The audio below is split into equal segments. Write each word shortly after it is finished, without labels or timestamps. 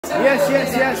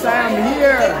Yes, I am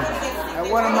here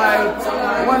at one of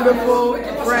my wonderful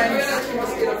friends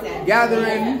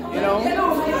gathering,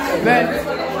 event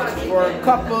for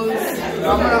couples.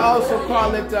 I'm going to also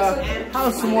call it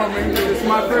housewarming because it's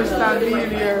my first time being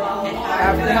here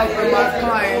after helping my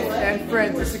client and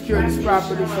friend to secure this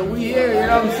property. So we here, you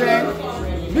know what I'm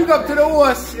saying? Big up to the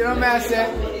host, you know what I'm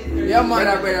saying? Yeah,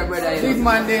 man. Big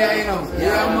man there, Yeah,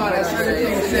 man. That's what the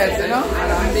thing says,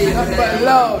 Nothing but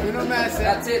love, you know what I'm saying?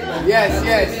 That's it, man. Yes.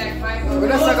 But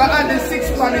that's like I add the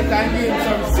 6 on it and give him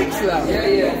some 6 love. Yeah.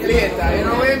 Later, you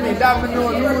know what I mean? Domino,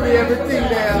 Rudy, everything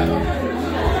there.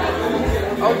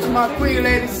 Out to my Queen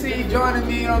Lady C joining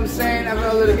me, you know what I'm saying? Having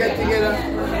a little get together.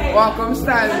 Welcome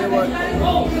style, you know what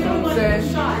I'm saying?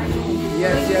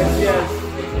 Yes.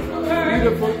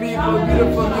 Beautiful people,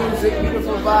 beautiful music,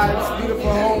 beautiful vibes,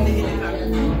 beautiful home.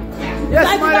 Yes,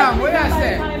 madam, what you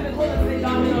say?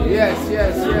 Yes.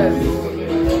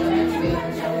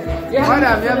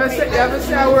 Madam, you ever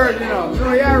say a word, No,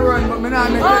 you run, but me not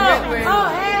make it that way.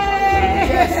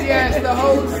 Yes, the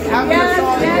host, having us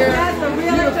all here. That's the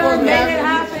Realtor, made it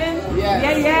happen.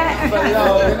 Yeah. For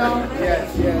love,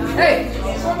 Yes. Hey!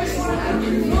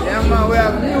 Yeah, man, we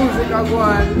have music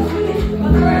going.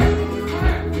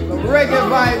 Reggae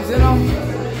vibes,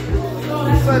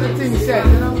 That's what the thing says,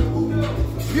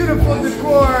 Beautiful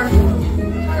decor.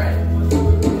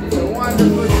 It's a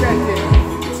wonderful setting.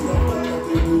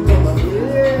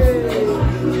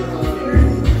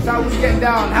 That's how we get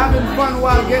down. Having fun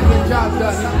while getting the job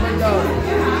done. Nothing done.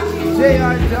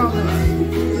 J.R. Thomas.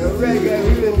 The reggae,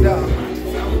 we down.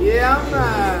 Yeah,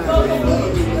 man.